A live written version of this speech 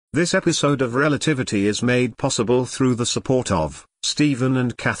This episode of Relativity is made possible through the support of Stephen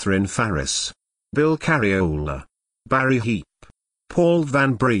and Catherine Farris, Bill Carriola, Barry Heap, Paul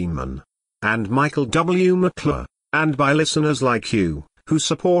Van Breeman, and Michael W. McClure, and by listeners like you, who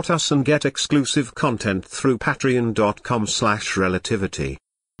support us and get exclusive content through patreon.com/relativity.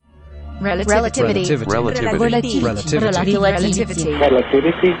 Relativity.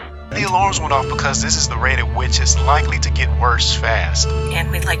 The alarms went off because this is the rate at which it's likely to get worse fast.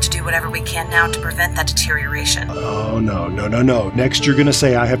 And we'd like to do whatever we can now to prevent that deterioration. Oh, no. Next you're gonna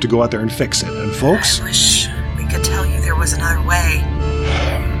say I have to go out there and fix it. And folks... I wish we could tell you there was another way.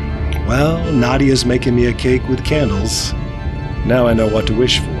 Well, Nadia's making me a cake with candles. Now I know what to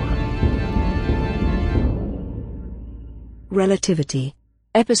wish for. Relativity.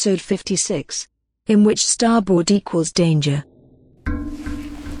 Episode 56. In which starboard equals danger.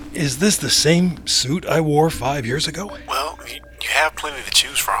 Is this the same suit I wore 5 years ago? Well, you have plenty to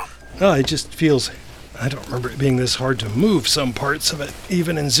choose from. Oh, it just feels... I don't remember it being this hard to move some parts of it,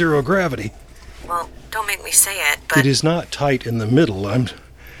 even in zero gravity. Well, don't make me say it, but... It is not tight in the middle. I'm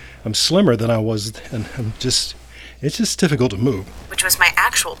slimmer than I was, and it's just difficult to move. Which was my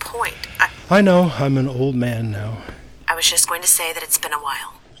actual point. I know, I'm an old man now. I was just going to say that it's been a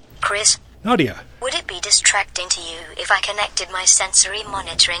while. Chris, Nadia. would it be distracting to you if I connected my sensory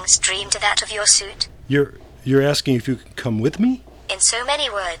monitoring stream to that of your suit? You're asking if you can come with me? In so many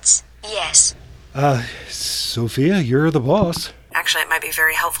words, yes. Sophia, you're the boss. Actually, it might be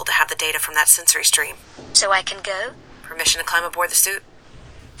very helpful to have the data from that sensory stream. So I can go? Permission to climb aboard the suit?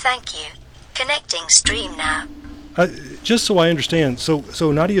 Thank you. Connecting stream now. Just so I understand,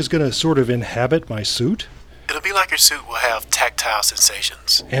 so Nadia's gonna sort of inhabit my suit? It'll be like your suit will have tactile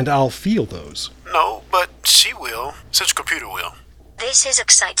sensations. And I'll feel those. No, but she will, since your computer will. This is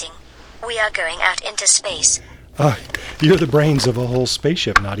exciting. We are going out into space. You're the brains of a whole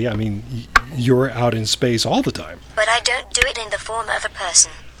spaceship, Nadia. I mean, you're out in space all the time. But I don't do it in the form of a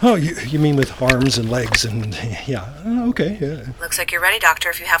person. Oh, you mean with arms and legs and... yeah, okay, yeah. Looks like you're ready, Doctor,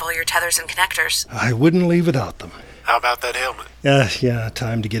 if you have all your tethers and connectors. I wouldn't leave without them. How about that helmet? Yeah,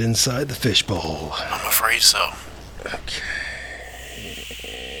 time to get inside the fishbowl. I'm afraid so. Okay.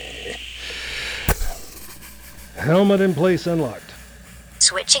 Helmet in place unlocked.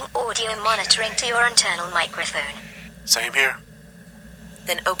 Switching audio monitoring to your internal microphone. Same here.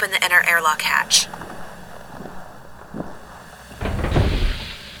 Then open the inner airlock hatch.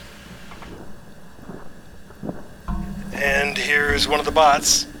 And here's one of the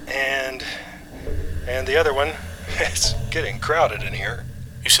bots, and the other one. It's getting crowded in here.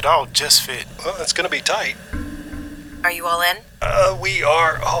 You should all just fit. Well, it's gonna be tight. Are you all in? We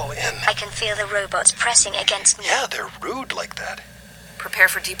are all in. I can feel the robots pressing against me. Yeah, they're rude like that. Prepare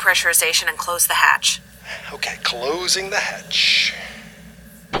for depressurization and close the hatch. Okay, closing the hatch.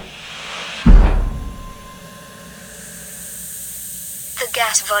 The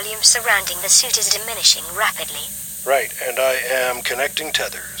gas volume surrounding the suit is diminishing rapidly. Right, and I am connecting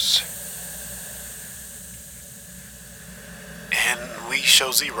tethers. And we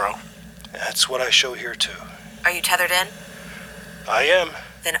show 0. That's what I show here, too. Are you tethered in? I am.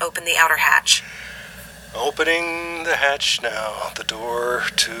 Then open the outer hatch. Opening the hatch now. The door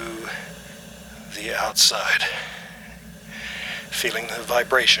to the outside. Feeling the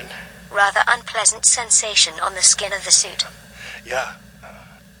vibration. Rather unpleasant sensation on the skin of the suit. Yeah.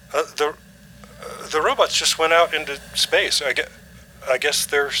 The robots just went out into space. I guess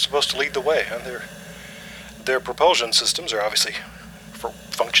they're supposed to lead the way, and their propulsion systems are obviously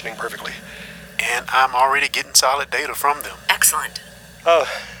functioning perfectly. And I'm already getting solid data from them. Excellent.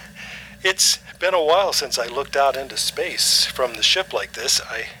 It's been a while since I looked out into space from the ship like this.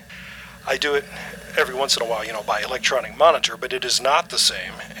 I do it every once in a while, by electronic monitor, but it is not the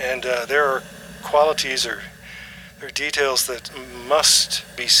same. And there are qualities or there are details that must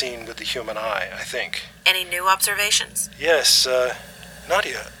be seen with the human eye, I think. Any new observations? Yes,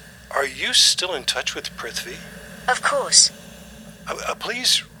 Nadia, are you still in touch with Prithvi? Of course.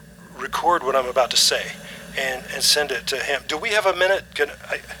 Please record what I'm about to say and send it to him. Do we have a minute?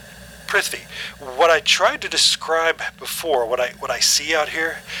 Prithvi, what I tried to describe before, what I see out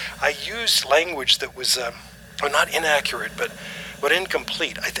here, I used language that was not inaccurate, but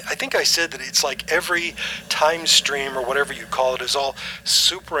incomplete. I think I said that it's like every time stream or whatever you call it is all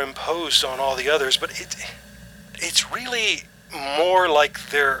superimposed on all the others, but it's really more like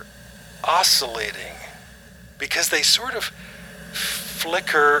they're oscillating because they sort of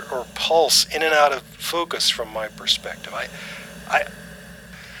flicker or pulse in and out of focus from my perspective.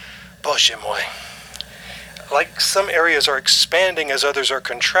 Bože můj. Like some areas are expanding as others are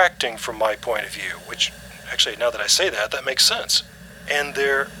contracting from my point of view, which actually, now that I say that, that makes sense. And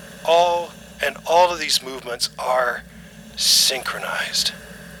they're all of these movements are synchronized.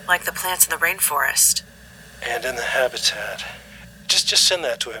 Like the plants in the rainforest. And in the habitat. Just send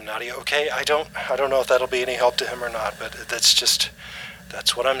that to him, Nadia, okay? I don't know if that'll be any help to him or not, but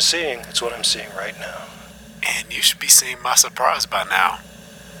that's what I'm seeing. It's what I'm seeing right now. And you should be seeing my surprise by now.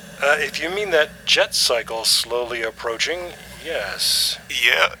 If you mean that jet cycle slowly approaching, yes.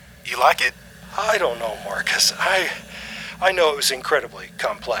 Yeah, you like it? I don't know, Marcus. I know it was incredibly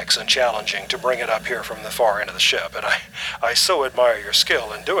complex and challenging to bring it up here from the far end of the ship, and I so admire your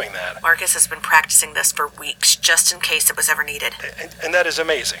skill in doing that. Marcus has been practicing this for weeks, just in case it was ever needed. And that is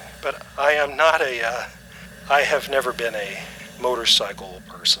amazing, but I am not I have never been a motorcycle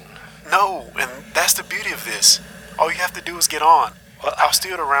person. No, and that's the beauty of this. All you have to do is get on. Well, I'll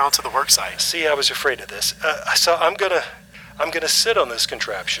steer it around to the work site. See, I was afraid of this. So I'm gonna sit on this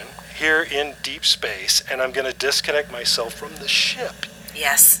contraption here in deep space, and I'm gonna disconnect myself from the ship.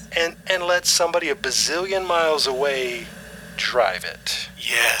 Yes. And let somebody a bazillion miles away drive it.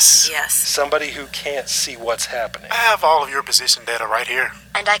 Yes. Yes. Somebody who can't see what's happening. I have all of your position data right here.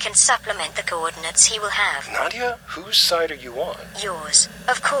 And I can supplement the coordinates he will have. Nadia, whose side are you on? Yours.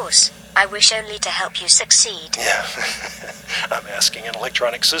 Of course. I wish only to help you succeed. Yeah. I'm asking an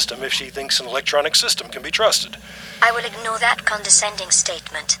electronic system if she thinks an electronic system can be trusted. I will ignore that condescending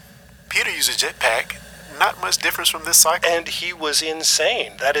statement. Peter uses a jetpack. Not much difference from this cycle. And he was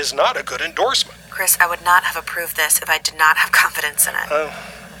insane. That is not a good endorsement. Chris, I would not have approved this if I did not have confidence in it.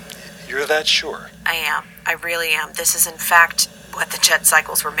 You're that sure? I am. I really am. This is, in fact, what the jet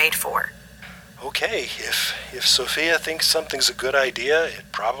cycles were made for. Okay, if Sophia thinks something's a good idea,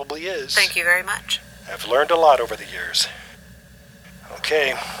 it probably is. Thank you very much. I've learned a lot over the years.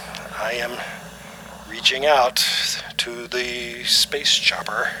 Okay, I am reaching out to the space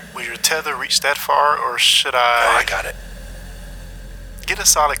chopper. Will your tether reach that far, or should Oh, I... I got it. Get a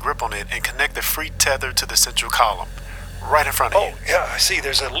solid grip on it and connect the free tether to the central column, right in front of you. Oh, yeah, I see.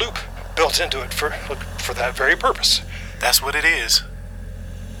 There's a loop built into it for that very purpose. That's what it is.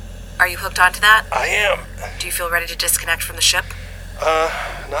 Are you hooked onto that? I am. Do you feel ready to disconnect from the ship?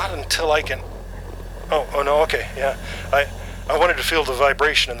 Not until I can... Oh, no, okay, yeah. I wanted to feel the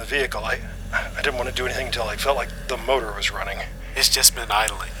vibration in the vehicle. I didn't want to do anything until I felt like the motor was running. It's just been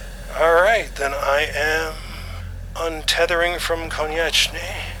idling. All right, then I am untethering from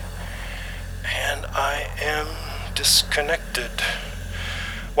Konieczny, and I am disconnected.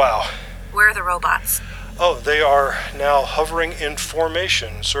 Wow. Where are the robots? Oh, they are now hovering in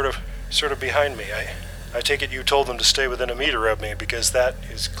formation, sort of behind me. I take it you told them to stay within a meter of me, because that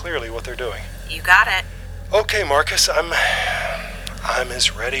is clearly what they're doing. You got it. Okay, Marcus, I'm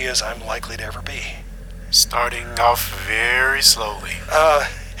as ready as I'm likely to ever be. Starting off very slowly.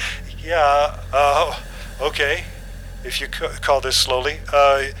 Okay. If you call this slowly.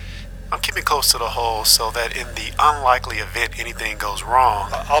 I'm keeping close to the hull so that in the unlikely event anything goes wrong...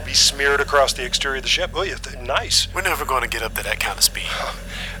 I'll be smeared across the exterior of the ship. Oh, yeah, nice. We're never going to get up to that kind of speed.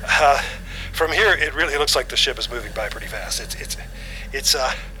 From here, it really looks like the ship is moving by pretty fast. It's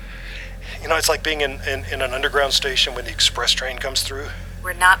like being in an underground station when the express train comes through.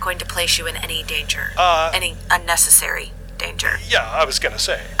 We're not going to place you in any danger. Any unnecessary danger. Yeah, I was gonna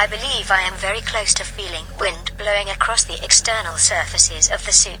say. I believe I am very close to feeling wind blowing across the external surfaces of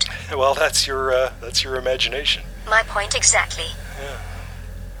the suit. Well, that's your imagination. My point exactly. Yeah.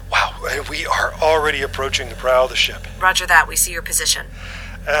 Wow, we are already approaching the prow of the ship. Roger that, we see your position.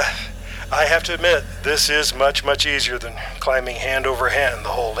 I have to admit, this is much, much easier than climbing hand over hand the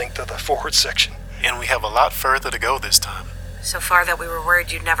whole length of the forward section. And we have a lot further to go this time. So far that we were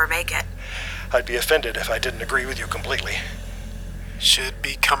worried you'd never make it. I'd be offended if I didn't agree with you completely. Should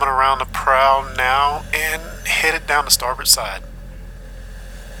be coming around the prow now and headed down the starboard side.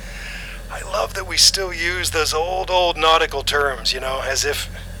 I love that we still use those old nautical terms, as if,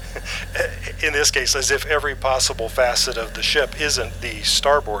 in this case, as if every possible facet of the ship isn't the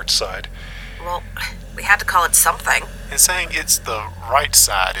starboard side. Well, we had to call it something. And saying it's the right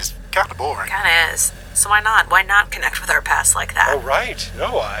side is kind of boring. Kinda is. So why not? Why not connect with our past like that? Oh, right.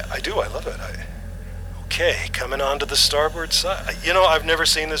 No, I do. I love it. Okay, coming on to the starboard side. I've never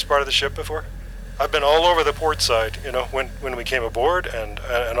seen this part of the ship before. I've been all over the port side, when we came aboard and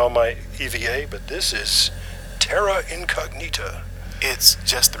on my EVA, but this is terra incognita. It's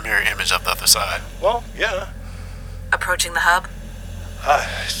just a mirror image of the other side. Well, yeah. Approaching the hub?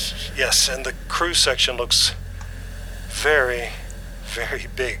 Yes, and the crew section looks very, very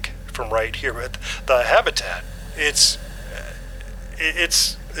big from right here. But the habitat, it's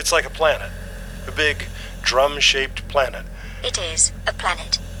like a planet, a big drum-shaped planet. It is a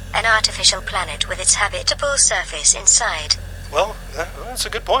planet. An artificial planet with its habitable surface inside. Well, That's a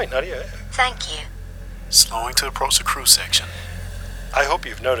good point, Nadia. Thank you. Slowing to approach the crew section. I hope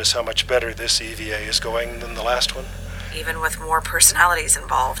you've noticed how much better this EVA is going than the last one. Even with more personalities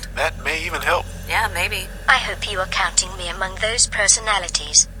involved. That may even help. Yeah, maybe. I hope you are counting me among those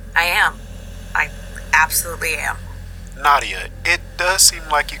personalities. I am. I absolutely am. Nadia, it does seem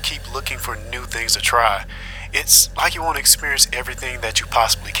like you keep looking for new things to try. It's like you want to experience everything that you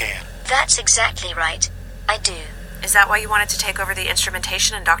possibly can. That's exactly right. I do. Is that why you wanted to take over the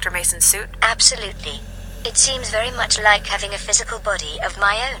instrumentation in Dr. Mason's suit? Absolutely. It seems very much like having a physical body of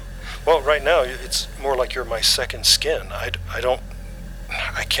my own. Well, right now, it's more like you're my second skin. I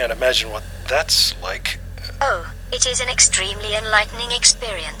can't imagine what that's like. Oh, it is an extremely enlightening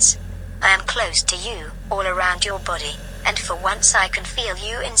experience. I am close to you, all around your body, and for once I can feel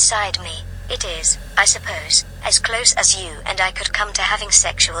you inside me. It is, I suppose, as close as you and I could come to having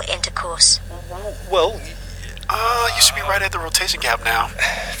sexual intercourse. Well, you should be right at the rotation gap now.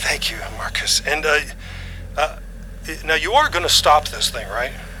 Thank you, Marcus. And, now you are going to stop this thing,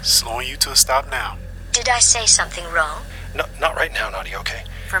 right? Slowing you to a stop now. Did I say something wrong? No, not right now, Nadia, okay?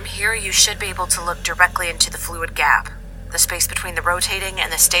 From here, you should be able to look directly into the fluid gap, the space between the rotating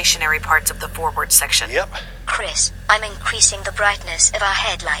and the stationary parts of the forward section. Yep. Chris, I'm increasing the brightness of our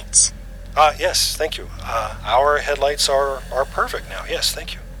headlights. Yes, thank you. Our headlights are perfect now. Yes,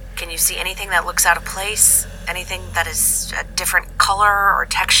 thank you. Can you see anything that looks out of place? Anything that is a different color or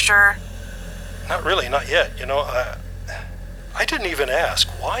texture? Not really, not yet. You know, I didn't even ask.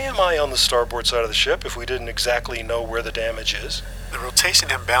 Why am I on the starboard side of the ship if we didn't exactly know where the damage is? The rotation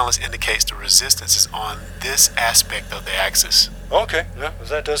imbalance indicates the resistance is on this aspect of the axis. Okay, yeah,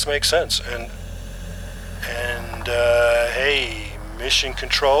 that does make sense. And hey, Mission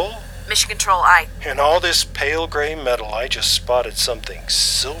Control? Mission Control, I... In all this pale gray metal, I just spotted something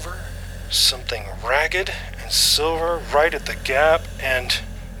silver, something ragged and silver right at the gap, and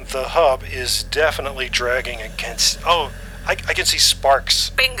the hub is definitely dragging against... Oh, I can see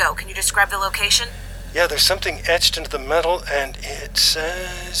sparks. Bingo. Can you describe the location? Yeah, there's something etched into the metal, and it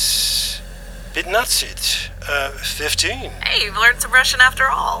says... Bitnatsit, 15. Hey, you've learned some Russian after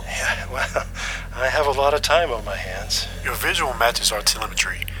all. Yeah, well, I have a lot of time on my hands. Your visual matches our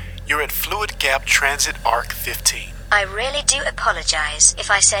telemetry. You're at Fluid Gap Transit Arc 15. I really do apologize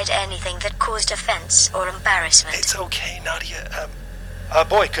if I said anything that caused offense or embarrassment. It's okay, Nadia.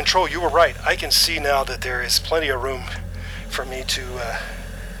 Boy, Control, you were right. I can see now that there is plenty of room for me to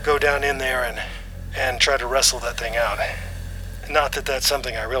go down in there and try to wrestle that thing out. Not that that's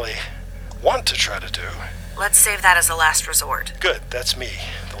something I really want to try to do. Let's save that as a last resort. Good, that's me,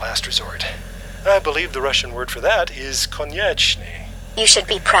 the last resort. I believe the Russian word for that is konyechny. You should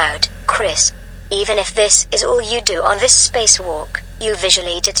be proud, Chris. Even if this is all you do on this spacewalk, you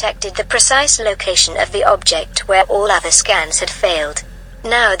visually detected the precise location of the object where all other scans had failed.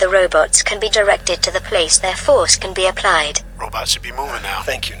 Now the robots can be directed to the place their force can be applied. Robots should be moving now.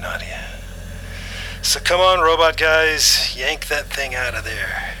 Thank you, Nadia. So come on, robot guys, yank that thing out of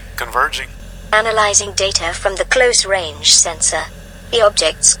there. Converging. Analyzing data from the close-range sensor. The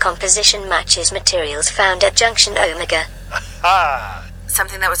object's composition matches materials found at Junction Omega. Ah!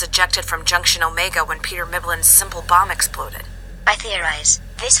 Something that was ejected from Junction Omega when Peter Miblin's simple bomb exploded. I theorize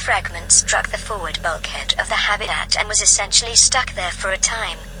this fragment struck the forward bulkhead of the habitat and was essentially stuck there for a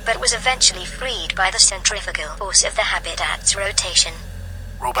time, but was eventually freed by the centrifugal force of the habitat's rotation.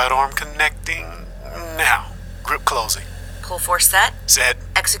 Robot arm connecting now. Grip closing. Pull force set. Set.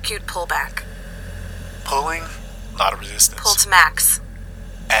 Execute pullback. Pulling. Lot of resistance. Pull to max.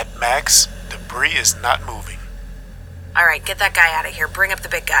 At max, debris is not moving. Alright, get that guy out of here. Bring up the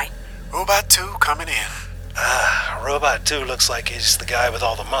big guy. Robot 2 coming in. Robot 2 looks like he's the guy with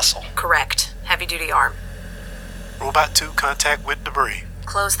all the muscle. Correct. Heavy-duty arm. Robot 2 contact with debris.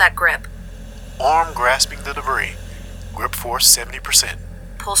 Close that grip. Arm grasping the debris. Grip force 70%.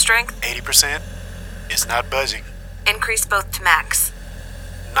 Pull strength. 80%. It's not budging. Increase both to max.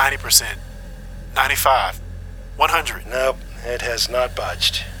 90%. 95. 100. Nope, it has not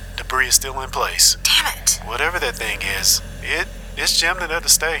budged. Debris is still in place. Damn it! Whatever that thing is, it's jammed enough to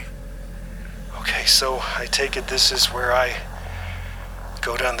stay. Okay, so I take it this is where I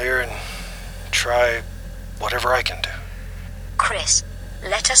go down there and try whatever I can do. Chris,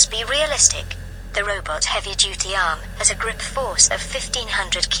 let us be realistic. The robot's heavy-duty arm has a grip force of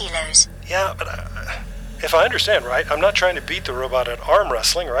 1,500 kilos. Yeah, but if I understand right, I'm not trying to beat the robot at arm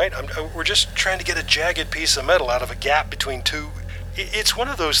wrestling, right? We're just trying to get a jagged piece of metal out of a gap between two... It's one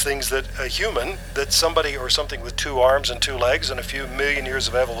of those things that a human, that somebody or something with 2 arms and 2 legs and a few million years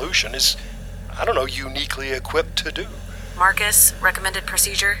of evolution is, I don't know, uniquely equipped to do. Marcus, recommended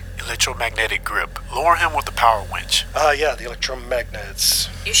procedure? electromagnetic grip. Lower him with the power winch. Yeah, the electromagnets.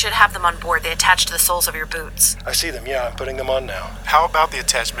 You should have them on board. They attach to the soles of your boots. I see them, yeah, I'm putting them on now. How about the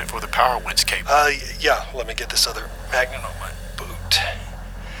attachment for the power winch cable? Yeah, let me get this other magnet on my boot.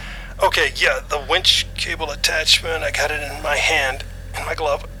 Okay, yeah, the winch cable attachment, I got it in my hand, in my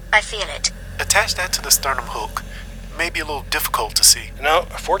glove. I feel it. Attach that to the sternum hook. May be a little difficult to see. Now,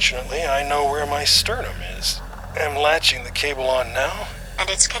 fortunately, I know where my sternum is. I'm latching the cable on now. And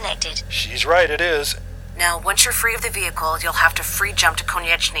it's connected. She's right, it is. Now, once you're free of the vehicle, you'll have to free jump to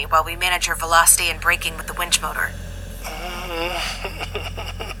Konieczny while we manage your velocity and braking with the winch motor.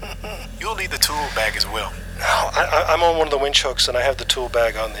 You'll need the tool bag as well. No, I'm on one of the winch hooks, and I have the tool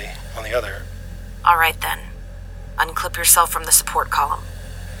bag on the other. All right, then. Unclip yourself from the support column.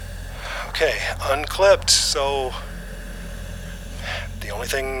 Okay, unclipped, so the only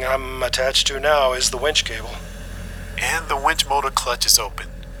thing I'm attached to now is the winch cable. And the winch motor clutch is open.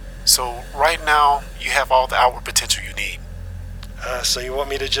 So right now, you have all the outward potential you need. So you want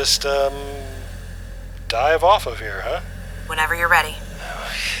me to just, dive off of here, huh? Whenever you're ready.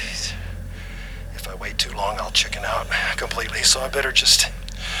 If I wait too long, I'll chicken out completely, so I better just,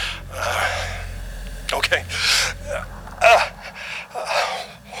 okay.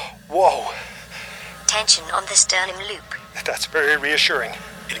 Whoa. Tension on the sternum loop. That's very reassuring.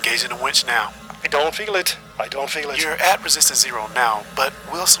 Engaging the winch now. I don't feel it. You're at resistance 0 now, but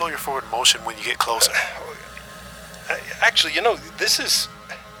we'll slow your forward motion when you get closer. Actually, this is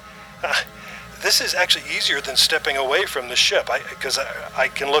actually easier than stepping away from the ship. Because I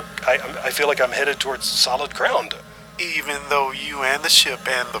can look. I feel like I'm headed towards solid ground. Even though you and the ship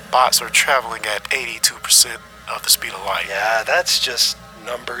and the bots are traveling at 82% of the speed of light. Yeah, that's just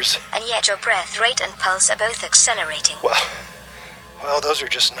numbers. And yet your breath rate and pulse are both accelerating. Well, those are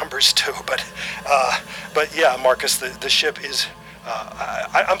just numbers too. But yeah, Marcus, the ship is.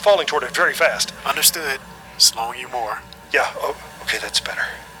 I'm falling toward it very fast. Understood. Slowing you more. Yeah. Oh, okay, that's better.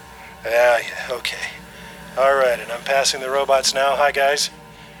 Yeah. Okay. All right, and I'm passing the robots now. Hi, guys.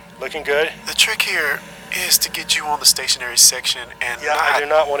 Looking good. The trick here is to get you on the stationary section and yeah, I do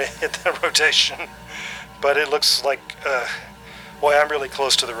not want to hit the rotation, but it looks like. Boy, I'm really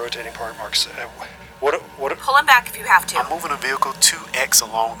close to the rotating part, Marcus. What? Pull him back if you have to. I'm moving a vehicle 2x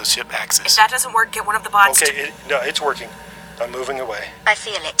along the ship axis. If that doesn't work, get one of the bots Okay, it's working. I'm moving away. I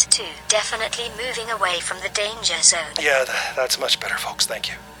feel it too. Definitely moving away from the danger zone. Yeah, that's much better, folks. Thank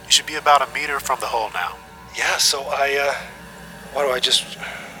you. You should be about a meter from the hull now. Yeah, so what do I just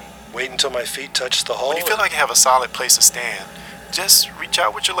wait until my feet touch the hull? When you feel like you have a solid place to stand, just reach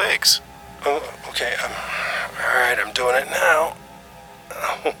out with your legs. Oh, okay. All right, I'm doing it now.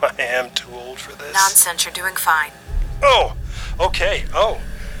 Oh, I am too old for this. Nonsense, you're doing fine. Oh, okay. Oh,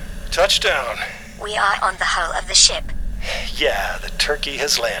 touchdown. We are on the hull of the ship. Yeah, the turkey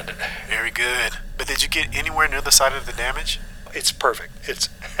has landed. Very good. But did you get anywhere near the site of the damage? It's perfect. It's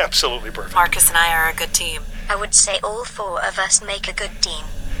absolutely perfect. Marcus and I are a good team. I would say all 4 of us make a good team.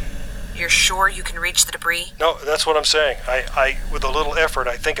 You're sure you can reach the debris? No, that's what I'm saying. I with a little effort,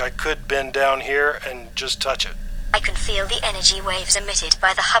 I think I could bend down here and just touch it. I can feel the energy waves emitted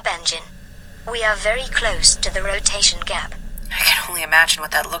by the hub engine. We are very close to the rotation gap. I can only imagine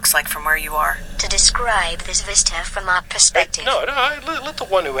what that looks like from where you are. To describe this vista from our perspective. No, let the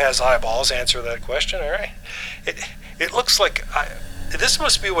one who has eyeballs answer that question, all right? It looks like this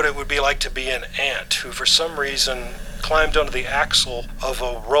must be what it would be like to be an ant who for some reason climbed onto the axle of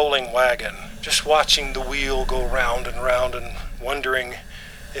a rolling wagon, just watching the wheel go round and round and wondering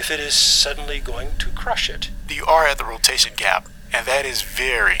if it is suddenly going to crush it. You are at the rotation gap, and that is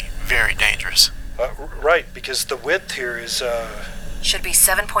very, very dangerous. Right, because the width here is, Should be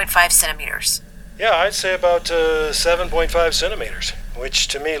 7.5 centimeters. Yeah, I'd say about 7.5 centimeters, which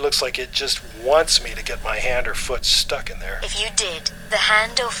to me looks like it just wants me to get my hand or foot stuck in there. If you did, the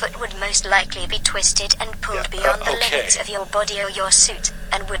hand or foot would most likely be twisted and pulled beyond the limits of your body or your suit,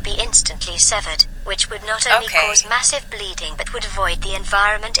 and would be instantly severed, which would not only cause massive bleeding but would void the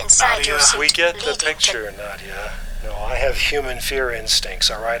environment inside your suit. We get the picture, Nadia. No, I have human fear instincts,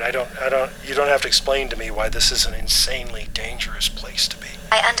 all right? You don't have to explain to me why this is an insanely dangerous place to be.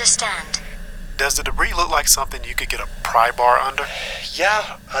 I understand. Does the debris look like something you could get a pry bar under?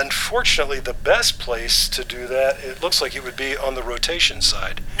 Yeah, unfortunately, the best place to do that, it looks like it would be on the rotation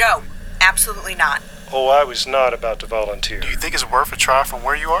side. No, absolutely not. Oh, I was not about to volunteer. Do you think it's worth a try from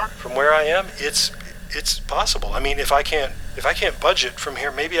where you are? From where I am, it's possible. I mean, if I can't budget from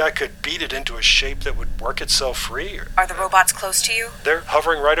here, maybe I could beat it into a shape that would work itself free. Are the robots close to you? They're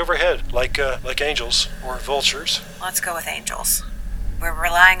hovering right overhead, like angels or vultures. Let's go with angels. We're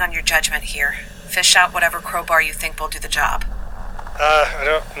relying on your judgment here. Fish out whatever crowbar you think will do the job. I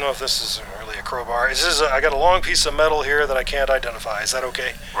don't know if this is really a crowbar. I got a long piece of metal here that I can't identify. Is that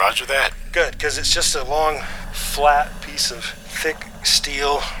okay? Roger that. Good, because it's just a long, flat piece of thick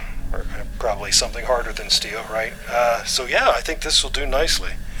steel, or probably something harder than steel, right? So yeah, I think this will do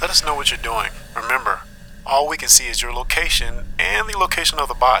nicely. Let us know what you're doing. Remember, all we can see is your location and the location of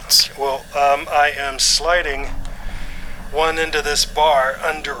the bots. Well, I am sliding one into this bar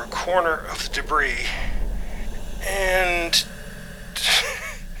under a corner of the debris, and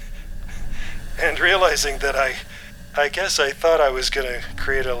realizing that I guess I thought I was going to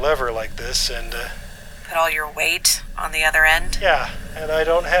create a lever like this and Put all your weight on the other end? yeah, and I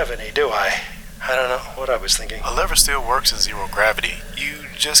don't have any, do I? I don't know what I was thinking. A lever still works in zero gravity. You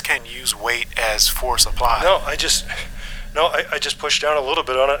just can't use weight as force applied. No, I just pushed down a little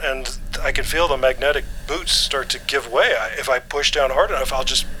bit on it, and I could feel the magnetic boots start to give way. If I push down hard enough, I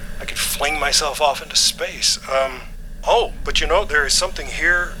could fling myself off into space. But there is something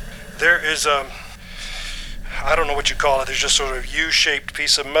here. There is, I don't know what you call it. There's just sort of U-shaped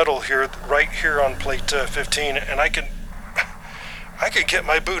piece of metal here, right here on plate 15, and I could get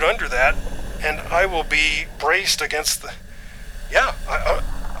my boot under that, and I will be braced against the. Yeah,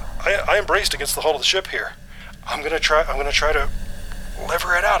 I am braced against the hull of the ship here. I'm gonna try to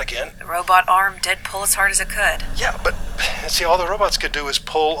lever it out again. The robot arm did pull as hard as it could. Yeah, but see, all the robots could do is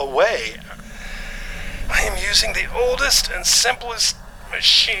pull away. I am using the oldest and simplest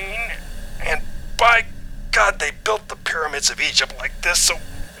machine, and by God, they built the pyramids of Egypt like this, so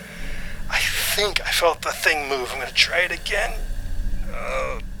I think I felt the thing move. I'm gonna try it again.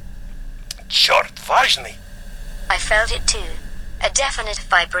 Черт важный. I felt it too. A definite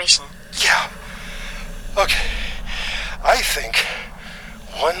vibration. Yeah. Okay. I think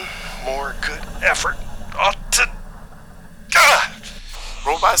one more good effort ought to.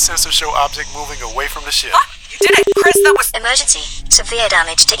 Robot sensors show object moving away from the ship. You did it! Chris, that was... Emergency. Severe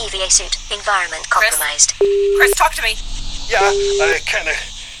damage to EVA suit. Environment compromised. Chris, talk to me. Yeah, I kind of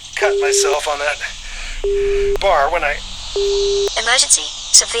cut myself on that bar when I. Emergency.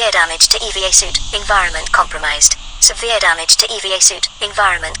 Severe damage to EVA suit. Environment compromised. Severe damage to EVA suit.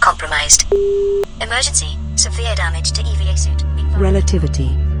 Environment compromised. Emergency. Severe damage to EVA suit.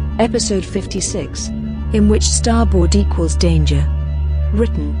 Relativity. Episode 56. In which starboard equals danger.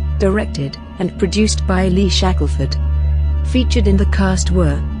 Written, directed, and produced by Lee Shackelford. Featured in the cast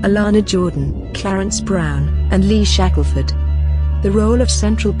were Alana Jordan, Clarence Brown, and Lee Shackelford. The role of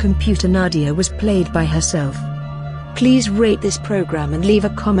Central Computer Nadia was played by herself. Please rate this program and leave a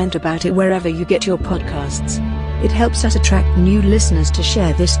comment about it wherever you get your podcasts. It helps us attract new listeners to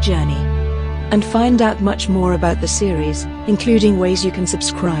share this journey. And find out much more about the series, including ways you can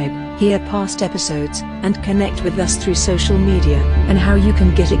subscribe, hear past episodes, and connect with us through social media, and how you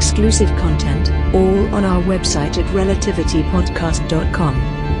can get exclusive content, all on our website at relativitypodcast.com.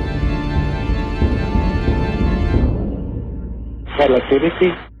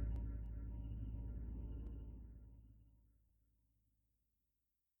 Relativity.